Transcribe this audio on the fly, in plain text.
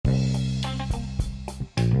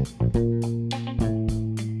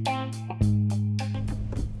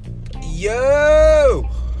Yo!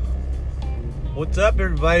 What's up,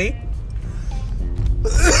 everybody?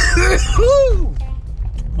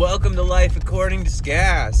 Welcome to Life According to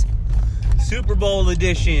Skaz, Super Bowl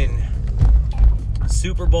edition,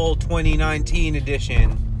 Super Bowl 2019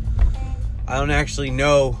 edition. I don't actually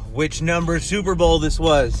know which number Super Bowl this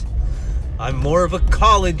was. I'm more of a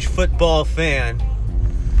college football fan,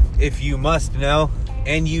 if you must know,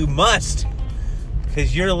 and you must,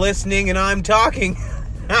 because you're listening and I'm talking.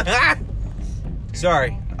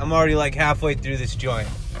 Sorry, I'm already like halfway through this joint.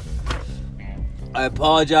 I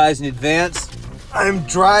apologize in advance. I'm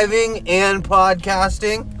driving and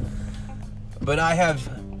podcasting, but I have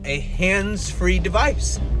a hands-free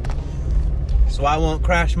device, so I won't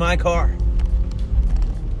crash my car.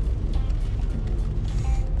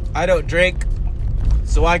 I don't drink,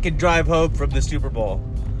 so I could drive home from the Super Bowl.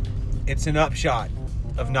 It's an upshot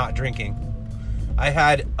of not drinking. I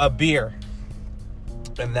had a beer,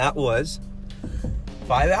 and that was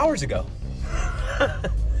 5 hours ago.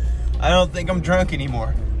 I don't think I'm drunk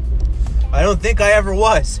anymore. I don't think I ever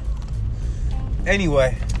was.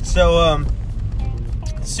 Anyway, so,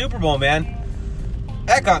 Super Bowl, man.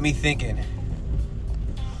 That got me thinking.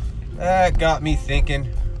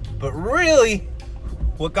 But really,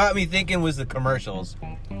 what got me thinking was the commercials.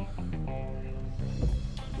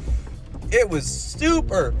 It was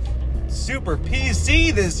super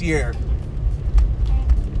PC this year.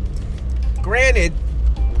 Granted,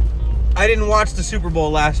 I didn't watch the Super Bowl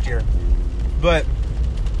last year, but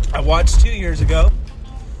I watched 2 years ago.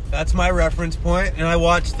 That's my reference point, and I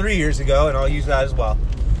watched 3 years ago, and I'll use that as well.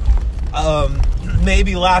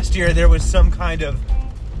 Maybe last year there was some kind of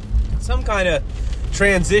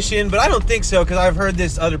transition, but I don't think so, because I've heard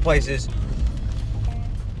this other places.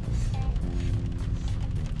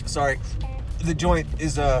 Sorry, the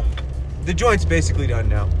joint's basically done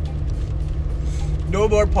now. No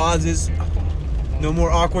more pauses. No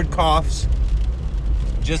more awkward coughs.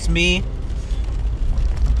 Just me,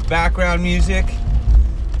 background music,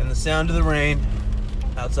 and the sound of the rain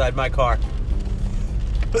outside my car.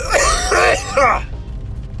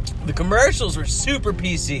 The commercials were super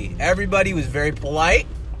PC. Everybody was very polite.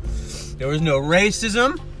 There was no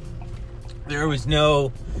racism. There was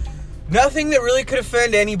nothing that really could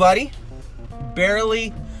offend anybody.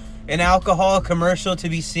 Barely an alcohol commercial to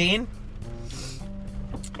be seen.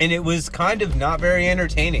 And it was kind of not very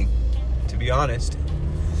entertaining, to be honest.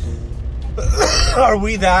 Are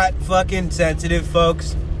we that fucking sensitive,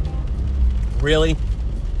 folks? Really?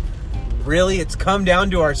 Really? It's come down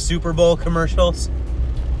to our Super Bowl commercials?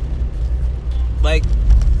 Like,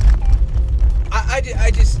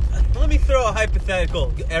 I just, let me throw a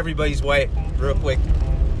hypothetical everybody's way real quick.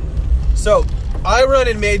 So, I run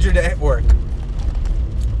in major network,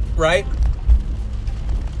 right?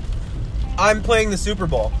 I'm playing the Super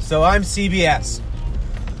Bowl, so I'm CBS.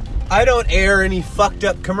 I don't air any fucked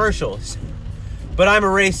up commercials, but I'm a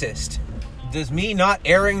racist. Does me not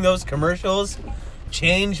airing those commercials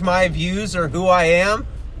change my views or who I am?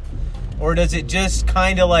 Or does it just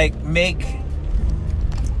kind of like make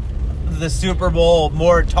the Super Bowl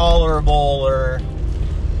more tolerable or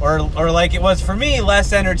like it was for me,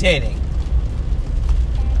 less entertaining?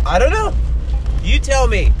 I don't know. You tell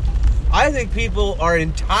me. I think people are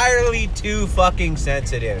entirely too fucking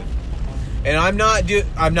sensitive. And I'm not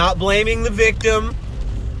blaming the victim.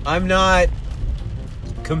 I'm not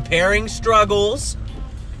comparing struggles.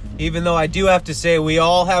 Even though I do have to say we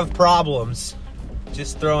all have problems.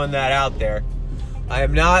 Just throwing that out there. I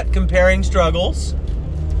am not comparing struggles.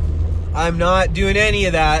 I'm not doing any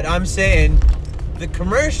of that. I'm saying the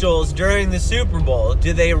commercials during the Super Bowl,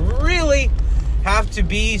 do they really have to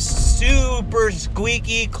be super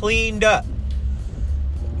squeaky cleaned up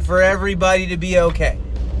for everybody to be okay?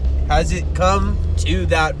 Has it come to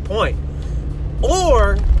that point?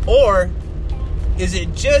 Or is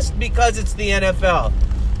it just because it's the NFL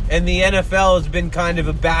and the NFL has been kind of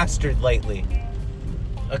a bastard lately?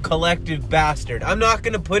 A collective bastard. I'm not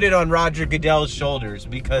going to put it on Roger Goodell's shoulders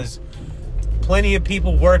because plenty of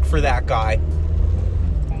people work for that guy.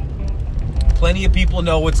 Plenty of people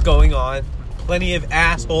know what's going on. Plenty of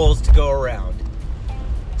assholes to go around.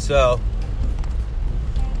 So,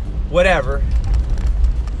 whatever.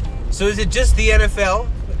 So is it just the NFL?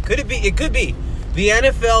 Could it be? It could be. The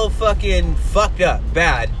NFL fucking fucked up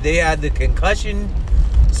bad. They had the concussion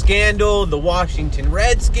scandal, the Washington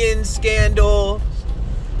Redskins scandal,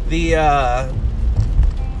 the,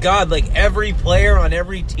 God, like every player on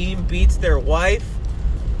every team beats their wife.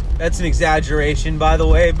 That's an exaggeration, by the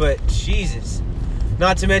way, but Jesus.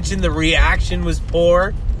 Not to mention the reaction was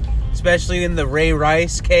poor. especially in the Ray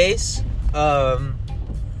Rice case. God,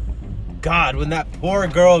 when that poor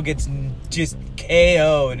girl gets just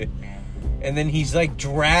KO'd, and then he's like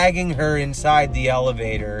dragging her inside the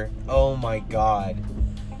elevator. Oh my God,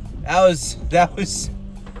 that was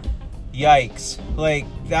yikes. Like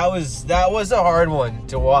that was a hard one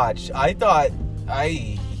to watch. I thought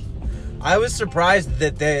I was surprised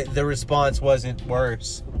that the response wasn't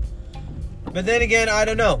worse. But then again, I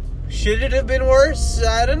don't know. Should it have been worse?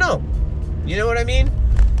 I don't know. You know what I mean?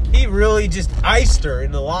 He really just iced her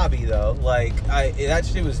in the lobby, though. Like, that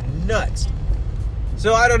shit was nuts.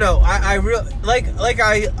 So I don't know. I really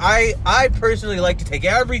I personally like to take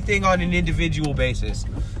everything on an individual basis.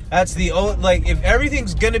 That's the only, like, if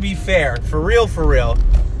everything's gonna be fair, for real,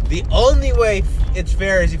 the only way it's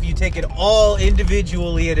fair is if you take it all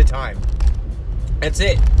individually at a time. That's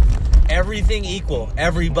it. Everything equal.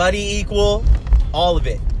 Everybody equal. All of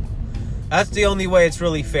it. That's the only way it's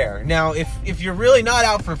really fair. Now, if you're really not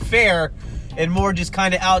out for fair and more just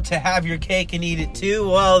kind of out to have your cake and eat it too,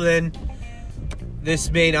 well, then this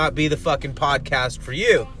may not be the fucking podcast for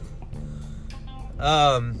you.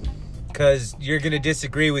 Because you're going to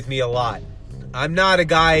disagree with me a lot. I'm not a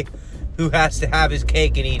guy who has to have his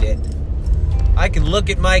cake and eat it. I can look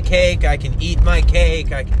at my cake, I can eat my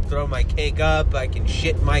cake, I can throw my cake up, I can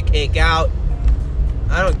shit my cake out.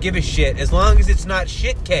 I don't give a shit. As long as it's not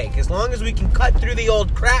shit cake. As long as we can cut through the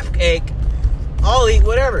old crap cake, I'll eat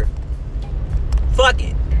whatever. Fuck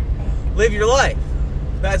it. Live your life.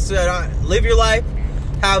 That's live your life.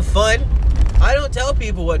 Have fun. I don't tell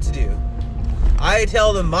people what to do. I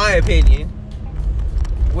tell them my opinion.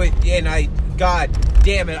 And God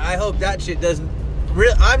damn it, I hope that shit doesn't...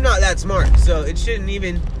 I'm not that smart, so it shouldn't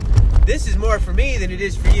even... This is more for me than it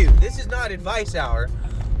is for you. This is not advice hour.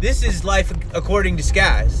 This is life according to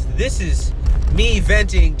Skaz. This is me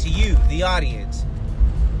venting to you, the audience.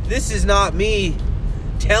 This is not me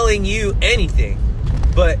telling you anything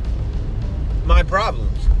but my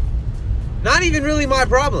problems. Not even really my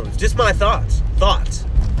problems, just my thoughts.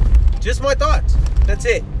 Just my thoughts. That's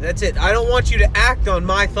it. I don't want you to act on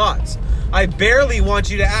my thoughts. I barely want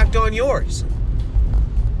you to act on yours.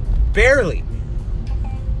 Barely.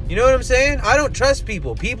 You know what I'm saying? I don't trust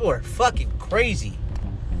people. People are fucking crazy.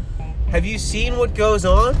 Have you seen what goes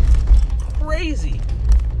on? Crazy.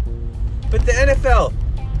 But the NFL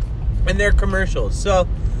and their commercials. So,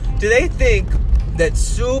 do they think that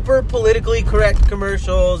super politically correct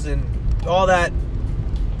commercials and all that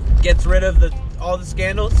gets rid of all the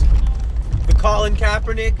scandals? The Colin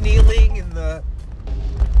Kaepernick kneeling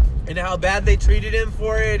and how bad they treated him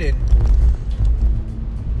for it and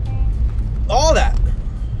all that.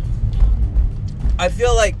 I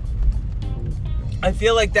feel like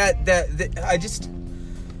that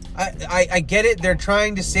I get it. They're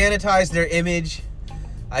trying to sanitize their image.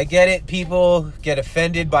 I get it. People get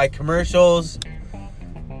offended by commercials.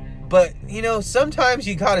 But, you know, sometimes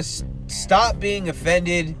you gotta stop being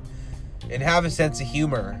offended and have a sense of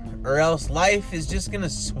humor. Or else life is just gonna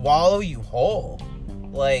swallow you whole.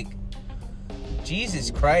 Like,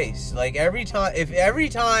 Jesus Christ. Like, every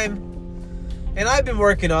time... And I've been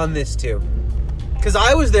working on this, too. Because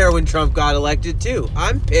I was there when Trump got elected, too.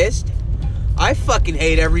 I'm pissed. I fucking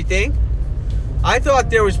hate everything. I thought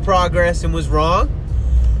there was progress and was wrong.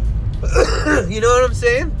 You know what I'm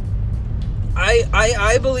saying?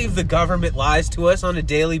 I believe the government lies to us on a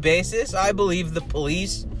daily basis. I believe the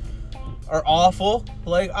police are awful.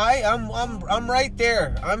 Like, I'm right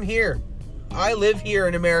there. I'm here. I live here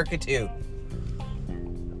in America, too.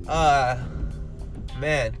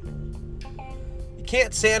 Man. You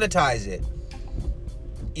can't sanitize it.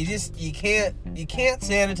 You can't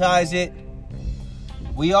sanitize it.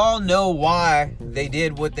 We all know why they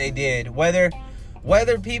did what they did. Whether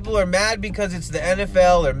people are mad because it's the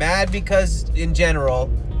NFL or mad because in general,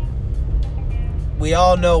 we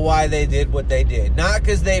all know why they did what they did. Not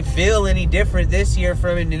because they feel any different this year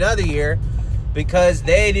from another year, because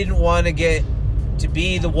they didn't want to get to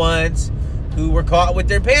be the ones who were caught with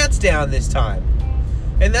their pants down this time.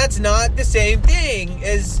 And that's not the same thing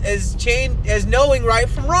as knowing right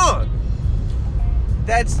from wrong.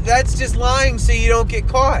 That's just lying so you don't get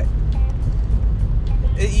caught.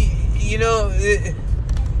 You know,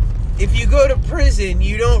 if you go to prison,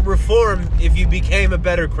 you don't reform if you became a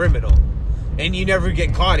better criminal and you never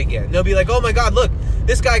get caught again. They'll be like, oh my God, look,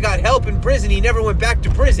 this guy got help in prison. He never went back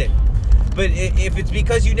to prison. But if it's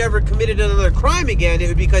because you never committed another crime again, it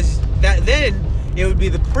would be because then it would be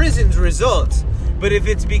the prison's results. But if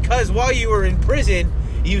it's because while you were in prison,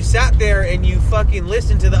 you sat there and you fucking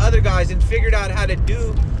listened to the other guys and figured out how to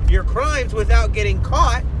do your crimes without getting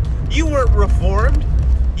caught, you weren't reformed.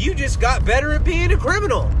 You just got better at being a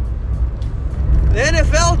criminal. The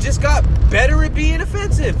NFL just got better at being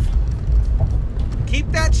offensive.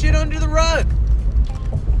 Keep that shit under the rug.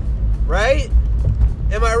 Right?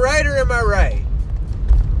 Am I right or am I right?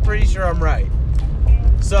 Pretty sure I'm right.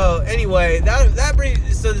 So anyway, that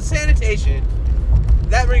brings, so the sanitation,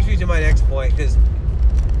 that brings me to my next point, because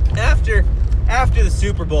after the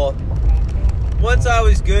Super Bowl, once I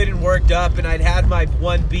was good and worked up and I'd had my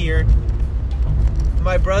one beer,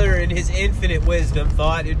 my brother in his infinite wisdom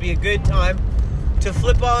thought it'd be a good time to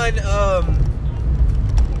flip on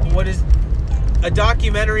what is a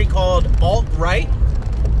documentary called Alt-Right,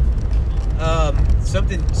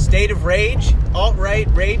 something State of Rage, Alt-Right,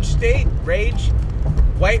 Rage State, Rage,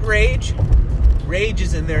 White Rage, Rage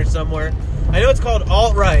is in there somewhere. I know it's called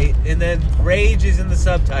Alt-Right, and then Rage is in the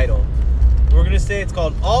subtitle. We're gonna say it's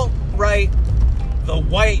called Alt-Right, the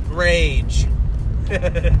White Rage.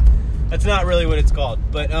 That's not really what it's called,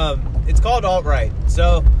 but it's called Alt-Right.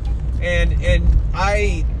 So, and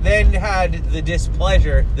I then had the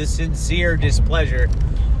displeasure, the sincere displeasure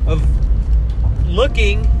of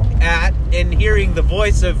looking at and hearing the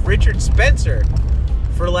voice of Richard Spencer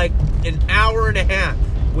for like an hour and a half,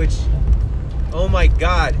 which, oh my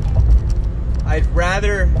God, I'd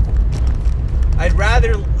rather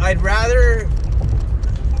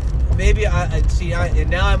maybe and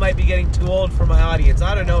now I might be getting too old for my audience.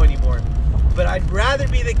 I don't know anymore. But I'd rather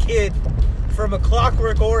be the kid from A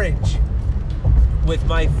Clockwork Orange with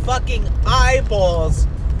my fucking eyeballs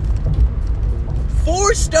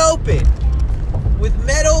forced open with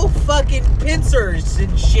metal fucking pincers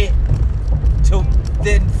and shit to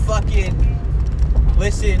then fucking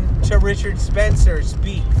listen to Richard Spencer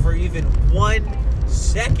speak for even 1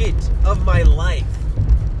 second of my life.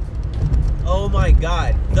 Oh my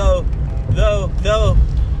God. Though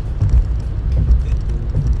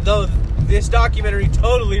this documentary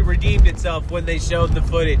totally redeemed itself when they showed the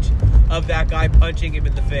footage of that guy punching him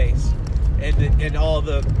in the face, and all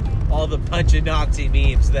the punch-a-Nazi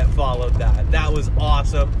memes that followed that. That was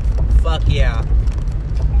awesome. Fuck yeah.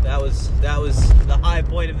 That was the high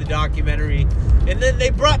point of the documentary. And then they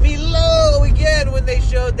brought me low again when they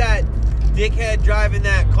showed that dickhead driving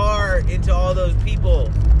that car into all those people.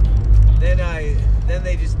 Then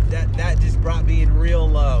they just that just brought me in real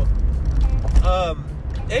low.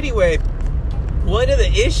 Anyway, one of the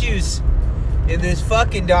issues in this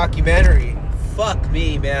fucking documentary, fuck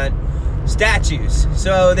me, man, statues.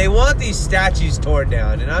 So they want these statues torn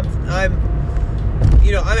down, and I'm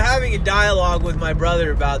having a dialogue with my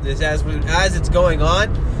brother about this as it's going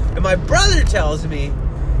on, and my brother tells me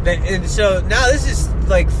that, and so now this is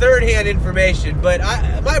like third-hand information, but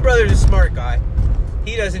my brother's a smart guy.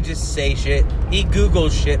 He doesn't just say shit. He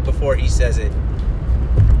Googles shit before he says it.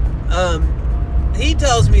 He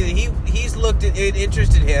tells me that he's looked at it,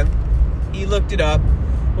 interested him. He looked it up.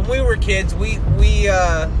 When we were kids, we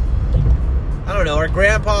I don't know, our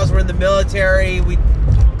grandpas were in the military. We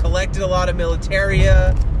collected a lot of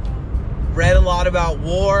militaria, read a lot about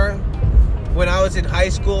war. When I was in high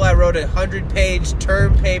school, I wrote a 100-page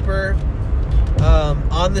term paper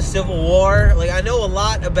on the Civil War. Like, I know a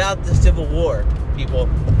lot about the Civil War, people.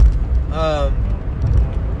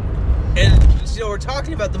 And so we're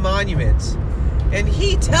talking about the monuments. And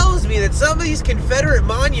he tells me that some of these Confederate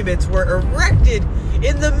monuments were erected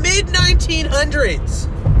in the mid-1900s.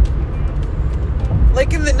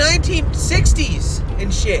 Like in the 1960s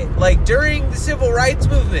and shit. Like during the Civil Rights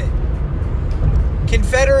Movement.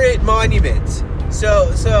 Confederate monuments.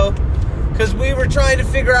 So, because we were trying to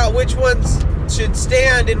figure out which ones should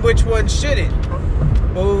stand and which ones shouldn't.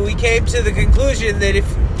 Well, we came to the conclusion that if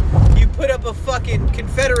you put up a fucking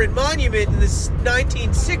Confederate monument in the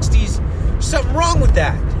 1960s, there's something wrong with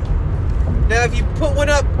that. Now, if you put one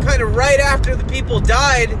up kind of right after the people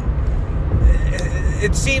died,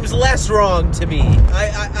 it seems less wrong to me.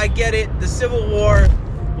 I get it. The Civil War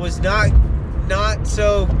was not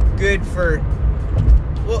so good for,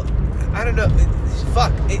 well, I don't know.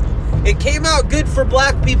 Fuck. It came out good for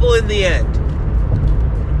black people in the end.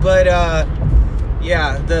 But,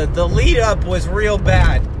 yeah, the lead up was real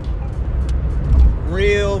bad.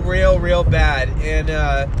 Real bad. And,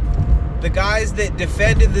 the guys that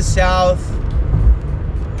defended the South,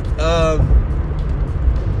 a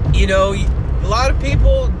lot of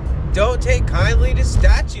people don't take kindly to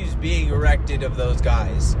statues being erected of those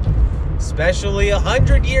guys. Especially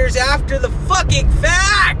 100 years after the fucking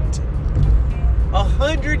fact!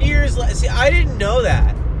 100 years later. See, I didn't know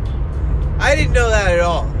that. I didn't know that at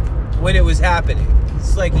all when it was happening.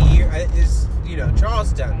 It's like a year, it's,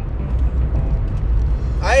 Charlestown.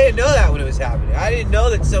 I didn't know that when it was happening. I didn't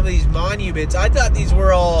know that some of these monuments, I thought these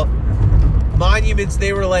were all monuments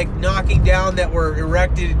they were like knocking down that were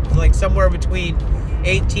erected like somewhere between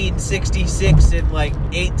 1866 and like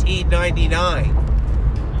 1899.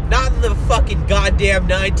 Not in the fucking goddamn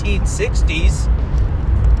 1960s.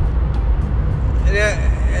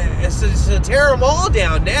 So tear them all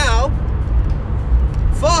down now.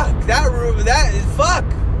 Fuck, fuck.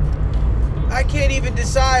 I can't even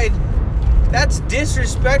decide. That's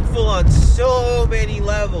disrespectful on so many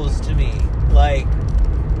levels to me. Like,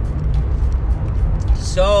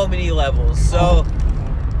 so many levels. So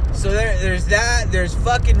there's that. There's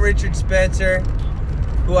fucking Richard Spencer,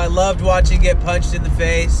 who I loved watching get punched in the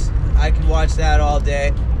face. I can watch that all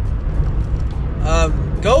day.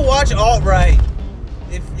 Go watch Alt-Right.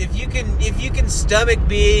 If you can stomach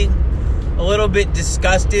being a little bit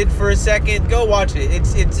disgusted for a second, go watch it.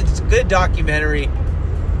 It's a good documentary.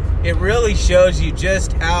 It really shows you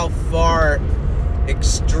just how far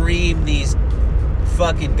extreme these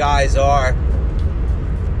fucking guys are.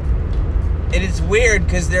 And it's weird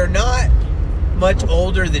because they're not much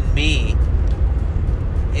older than me.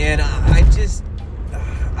 And I just,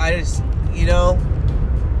 you know,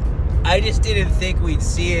 I just didn't think we'd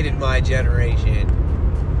see it in my generation.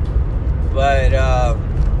 But,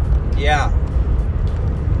 yeah.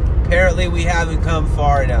 Apparently we haven't come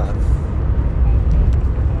far enough.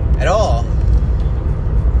 At all.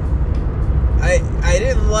 I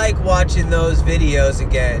didn't like watching those videos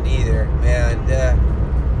again either, man.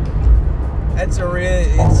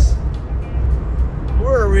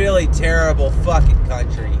 We're a really terrible fucking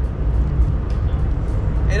country.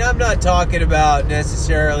 And I'm not talking about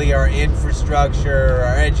necessarily our infrastructure or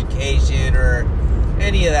our education or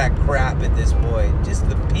any of that crap at this point. Just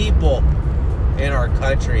the people in our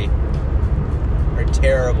country are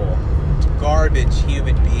terrible. Garbage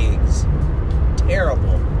human beings.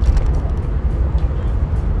 Terrible.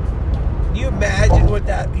 Can you imagine what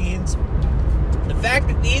that means? The fact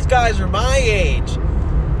that these guys are my age,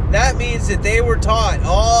 that means that they were taught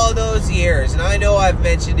all those years, and I know I've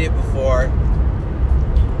mentioned it before,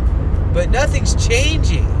 but nothing's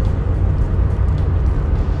changing.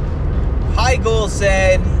 Hegel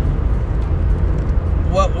said,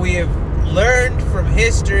 what we have learned from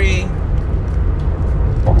history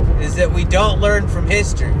is that we don't learn from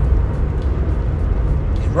history.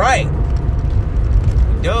 He's right.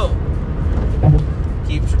 We don't. It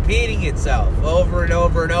keeps repeating itself over and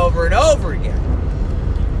over and over and over again.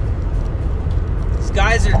 These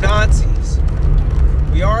guys are Nazis.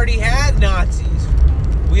 We already had Nazis.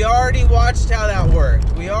 We already watched how that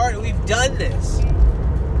worked. We've done this.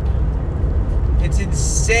 It's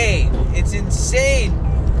insane. It's insane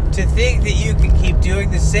to think that you can keep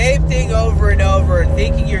doing the same thing over and over and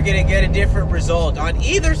thinking you're going to get a different result on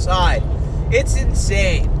either side. It's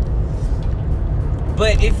insane.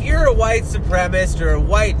 But if you're a white supremacist or a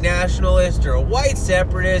white nationalist or a white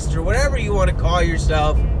separatist or whatever you want to call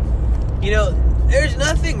yourself, you know, there's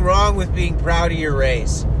nothing wrong with being proud of your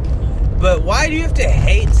race. But why do you have to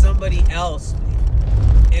hate somebody else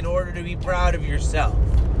in order to be proud of yourself?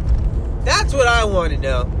 That's what I want to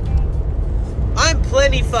know. I'm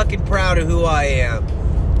plenty fucking proud of who I am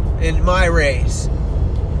in my race.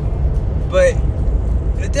 But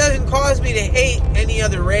it doesn't cause me to hate any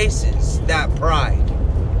other races, that pride.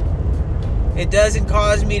 It doesn't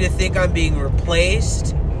cause me to think I'm being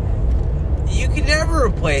replaced. You can never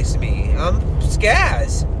replace me. I'm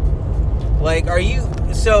Skaz. Like, are you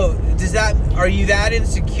that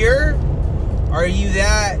insecure? Are you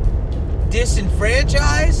that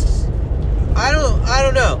disenfranchised? I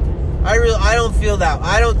don't know. I don't feel that.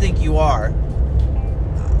 I don't think you are.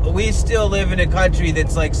 We still live in a country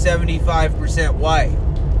that's like 75% white.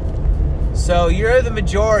 So you're the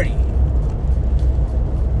majority.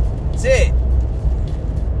 That's it.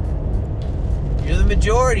 You're the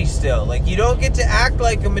majority still. Like, you don't get to act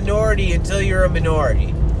like a minority until you're a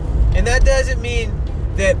minority. And that doesn't mean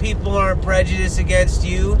that people aren't prejudiced against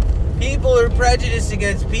you. People are prejudiced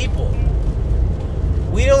against people.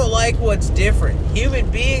 We don't like what's different. Human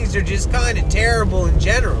beings are just kind of terrible in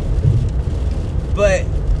general. But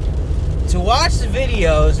to watch the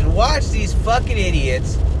videos and watch these fucking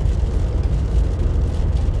idiots,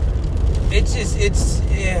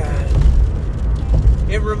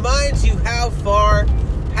 it reminds you how far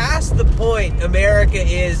past the point America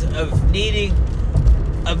is of needing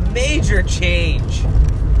a major change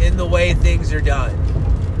in the way things are done.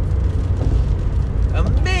 A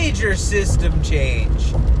major system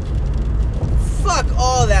change. Fuck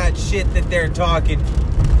all that shit that they're talking.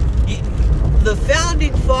 The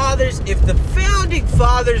Founding Fathers, if the Founding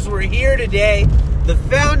Fathers were here today, the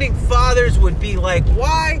Founding Fathers would be like,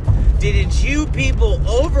 why didn't you people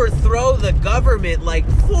overthrow the government like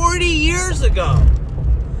 40 years ago?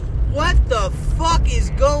 What the fuck is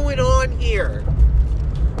going on here?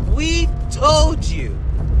 We told you.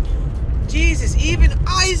 Jesus, even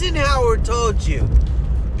Eisenhower told you.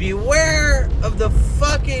 Beware of the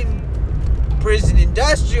fucking prison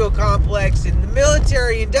industrial complex and the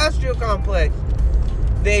military industrial complex.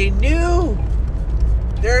 They knew.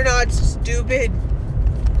 They're not stupid.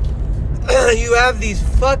 You have these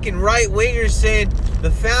fucking right-wingers saying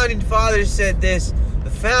the founding fathers said this,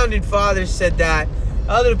 the founding fathers said that,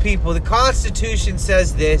 other people, the Constitution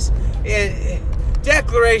says this,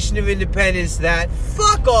 Declaration of Independence that.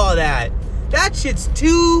 Fuck all that. That shit's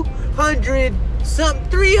 300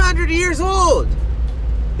 years old.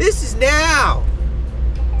 This is now.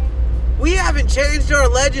 We haven't changed our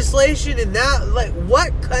legislation in that. Like,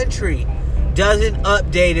 what country doesn't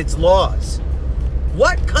update its laws?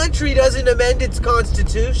 What country doesn't amend its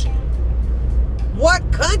constitution? What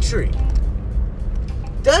country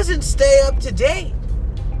doesn't stay up to date?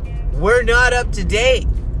 We're not up to date.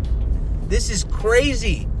 This is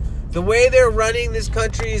crazy. The way they're running this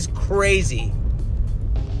country is crazy.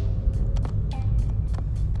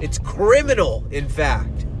 It's criminal, in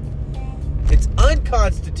fact. It's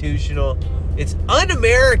unconstitutional. It's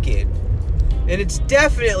un-American. And it's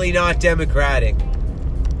definitely not democratic.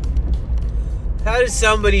 How does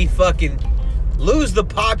somebody fucking lose the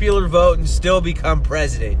popular vote and still become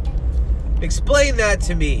president? Explain that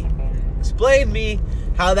to me. Explain me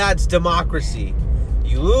how that's democracy.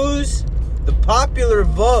 You lose the popular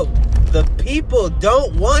vote. The people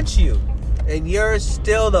don't want you. And you're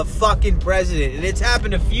still the fucking president. And it's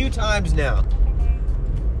happened a few times now.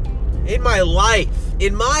 In my life.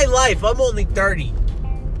 I'm only 30.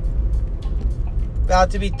 About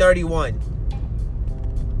to be 31.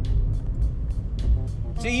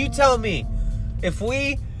 So you tell me, if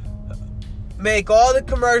we make all the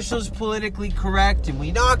commercials politically correct and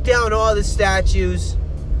we knock down all the statues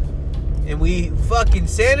and we fucking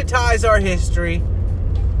sanitize our history,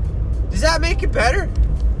 does that make it better?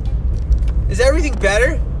 Is everything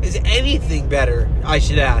better? Is anything better, I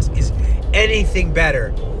should ask? Is anything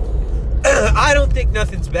better? I don't think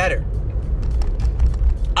nothing's better.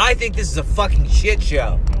 I think this is a fucking shit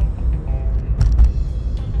show.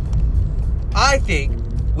 I think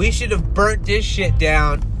we should have burnt this shit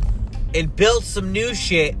down and built some new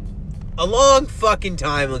shit a long fucking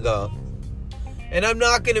time ago. And I'm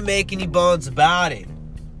not going to make any bones about it.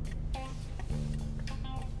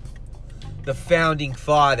 The Founding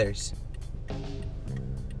Fathers.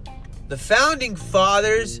 The Founding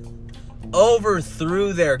Fathers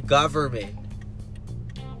overthrew their government.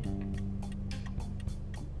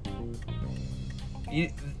 You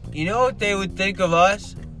know what they would think of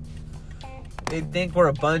us? They'd think we're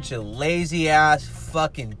a bunch of lazy-ass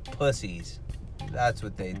fucking pussies. That's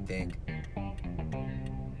what they'd think.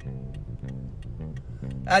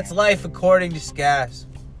 That's life according to Scass.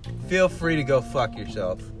 Feel free to go fuck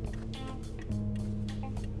yourself.